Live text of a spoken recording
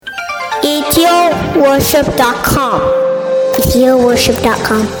ethioworship.com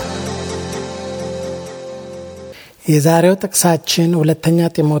ethioworship.com የዛሬው ጥቅሳችን ሁለተኛ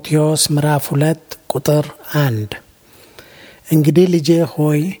ጢሞቴዎስ ምዕራፍ 2 ቁጥር 1 እንግዲህ ልጄ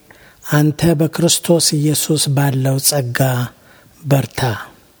ሆይ አንተ በክርስቶስ ኢየሱስ ባለው ጸጋ በርታ።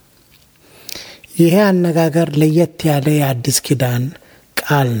 ይሄ አነጋገር ለየት ያለ የአዲስ ኪዳን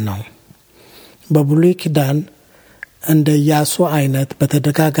ቃል ነው። በብሉይ ኪዳን እንደ ኢያሱ አይነት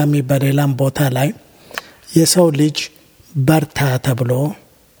በተደጋጋሚ በሌላም ቦታ ላይ የሰው ልጅ በርታ ተብሎ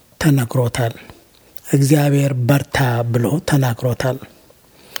ተነግሮታል። እግዚአብሔር በርታ ብሎ ተናግሮታል።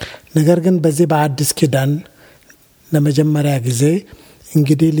 ነገር ግን በዚህ በአዲስ ኪዳን ለመጀመሪያ ጊዜ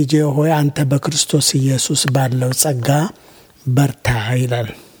እንግዲህ ልጄ ሆይ አንተ በክርስቶስ ኢየሱስ ባለው ጸጋ በርታ ይላል።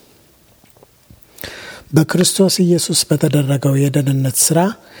 በክርስቶስ ኢየሱስ በተደረገው የደህንነት ሥራ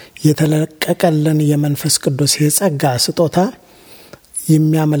የተለቀቀልን የመንፈስ ቅዱስ የጸጋ ስጦታ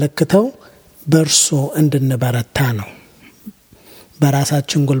የሚያመለክተው በእርሱ እንድንበረታ ነው።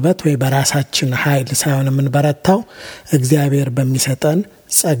 በራሳችን ጉልበት ወይ በራሳችን ኃይል ሳይሆን የምንበረታው እግዚአብሔር በሚሰጠን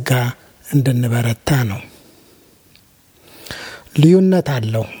ጸጋ እንድንበረታ ነው። ልዩነት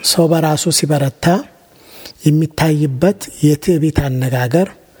አለው። ሰው በራሱ ሲበረታ የሚታይበት የትዕቢት አነጋገር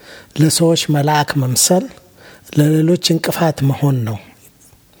ለሰዎች መልአክ መምሰል፣ ለሌሎች እንቅፋት መሆን ነው።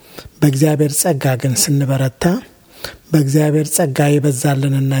 በእግዚአብሔር ጸጋ ግን ስንበረታ በእግዚአብሔር ጸጋ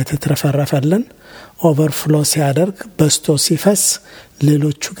ይበዛልንና የተትረፈረፈልን ኦቨርፍሎ ሲያደርግ በስቶ ሲፈስ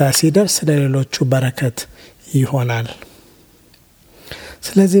ሌሎቹ ጋር ሲደርስ ለሌሎቹ በረከት ይሆናል።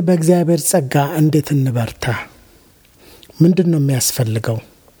 ስለዚህ በእግዚአብሔር ጸጋ እንዴት እንበርታ? ምንድነው የሚያስፈልገው?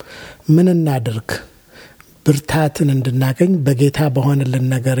 ምን እናድርግ? ብርታትን እንድናገኝ በጌታ በሆነልን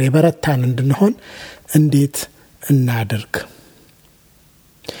ነገር የበረታን እንድንሆን እንዴት እናድርግ?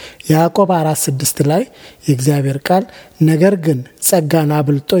 ያዕቆብ 4:6 ላይ የእግዚአብሔር ቃል ነገር ግን ጸጋን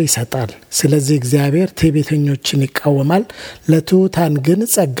አብልጦ ይሰጣል፣ ስለዚህ እግዚአብሔር ትዕቢተኞችን ይቃወማል፣ ለትሑታን ግን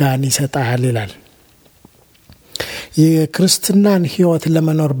ጸጋን ይሰጣል ይላል። የክርስትናን ሕይወት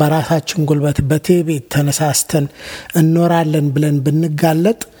ለመኖር በራሳችን ጉልበት በትዕቢት ተነሳስተን እኖራለን ብለን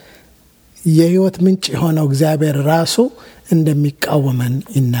ብንጋለጥ የሕይወት ምንጭ የሆነው እግዚአብሔር ራሱ እንደሚቃወመን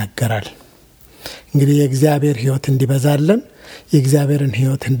ይናገራል። እንግዲህ የእግዚአብሔር ሕይወት እንዲበዛልን የእግዚአብሔርን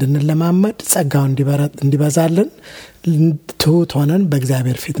ሕይወት እንድንለማመድ ጸጋው እንዲበዛልን ትሑት ሆነን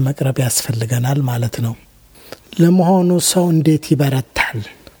በእግዚአብሔር ፊት መቅረብ ያስፈልገናል ማለት ነው። ለመሆኑ ሰው እንዴት ይበረታል?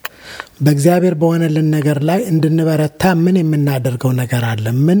 በእግዚአብሔር በሆነልን ነገር ላይ እንድንበረታ ምን የምናደርገው ነገር አለ?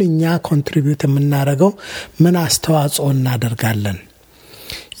 ምን እኛ ኮንትሪቢዩት የምናደርገው ምን አስተዋጽኦ እናደርጋለን?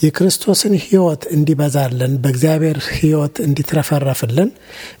 የክርስቶስን ሕይወት እንዲበዛልን በእግዚአብሔር ሕይወት እንዲትረፈረፍልን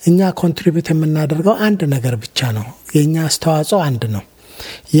እኛ ኮንትሪቢዩት የምናደርገው አንድ ነገር ብቻ ነው። የኛ አስተዋጽኦ አንድ ነው።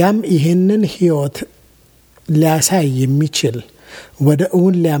 ያም ይህንን ሕይወት ሊያሳይ የሚችል ወደ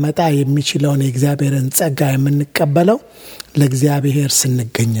እውን ሊያመጣ የሚችለውን የእግዚአብሔርን ጸጋ የምንቀበለው ለእግዚአብሔር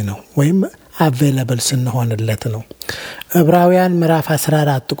ስንገኝ ነው፣ ወይም አቬለብል ስንሆንለት ነው። ዕብራውያን ምዕራፍ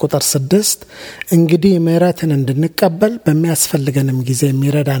 14 ቁጥር 6 እንግዲህ ምሕረትን እንድንቀበል በሚያስፈልገንም ጊዜ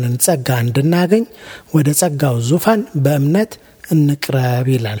የሚረዳንን ጸጋ እንድናገኝ ወደ ጸጋው ዙፋን በእምነት እንቅረብ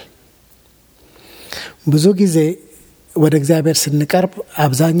ይላል። ብዙ ጊዜ ወደ እግዚአብሔር ስንቀርብ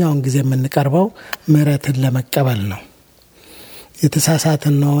አብዛኛውን ጊዜ የምንቀርበው ምሕረትን ለመቀበል ነው።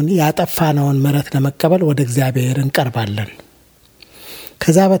 የተሳሳትነውን ያጠፋነውን ምሕረት ለመቀበል ወደ እግዚአብሔር እንቀርባለን።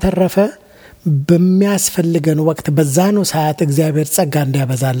 ከዛ በተረፈ በሚያስፈልገን ወቅት በዛኑ ሰዓት እግዚአብሔር ጸጋ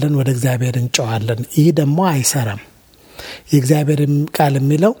እንዲያበዛልን ወደ እግዚአብሔር እንጮኻለን። ይህ ደግሞ አይሰራም። የእግዚአብሔር ቃል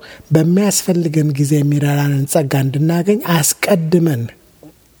የሚለው በሚያስፈልገን ጊዜ የሚረዳንን ጸጋ እንድናገኝ አስቀድመን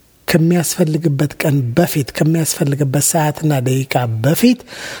ከሚያስፈልግበት ቀን በፊት ከሚያስፈልግበት ሰዓትና ደቂቃ በፊት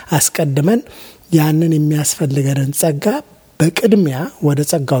አስቀድመን ያንን የሚያስፈልገንን ጸጋ በቅድሚያ ወደ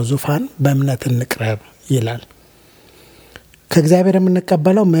ጸጋው ዙፋን በእምነት እንቅረብ ይላል። ከእግዚአብሔር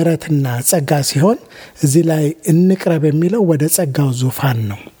የምንቀበለው ምሕረትና ጸጋ ሲሆን እዚህ ላይ እንቅረብ የሚለው ወደ ጸጋው ዙፋን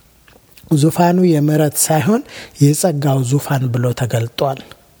ነው። ዙፋኑ የምሕረት ሳይሆን የጸጋው ዙፋን ብሎ ተገልጧል።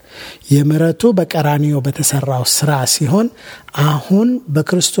 የምሕረቱ በቀራንዮ በተሰራው ስራ ሲሆን አሁን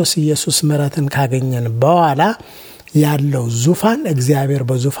በክርስቶስ ኢየሱስ ምሕረትን ካገኘን በኋላ ያለው ዙፋን እግዚአብሔር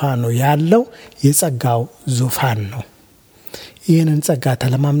በዙፋኑ ያለው የጸጋው ዙፋን ነው። ይህንን ጸጋ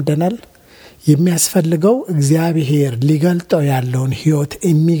ተለማምደናል። የሚያስፈልገው እግዚአብሔር ሊገልጠው ያለውን ሕይወት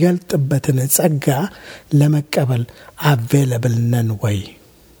የሚገልጥበትን ጸጋ ለመቀበል አቬለብል ነን ወይ?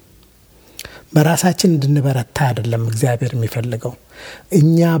 በራሳችን እንድንበረታ አይደለም እግዚአብሔር የሚፈልገው።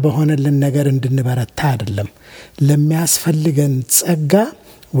 እኛ በሆነልን ነገር እንድንበረታ አይደለም። ለሚያስፈልገን ጸጋ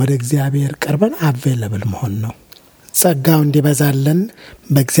ወደ እግዚአብሔር ቀርበን አቬለብል መሆን ነው። ጸጋው እንዲበዛልን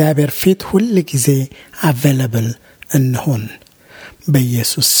በእግዚአብሔር ፊት ሁል ጊዜ አቬለብል እንሆን።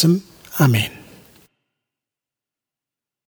 በኢየሱስ ስም አሜን።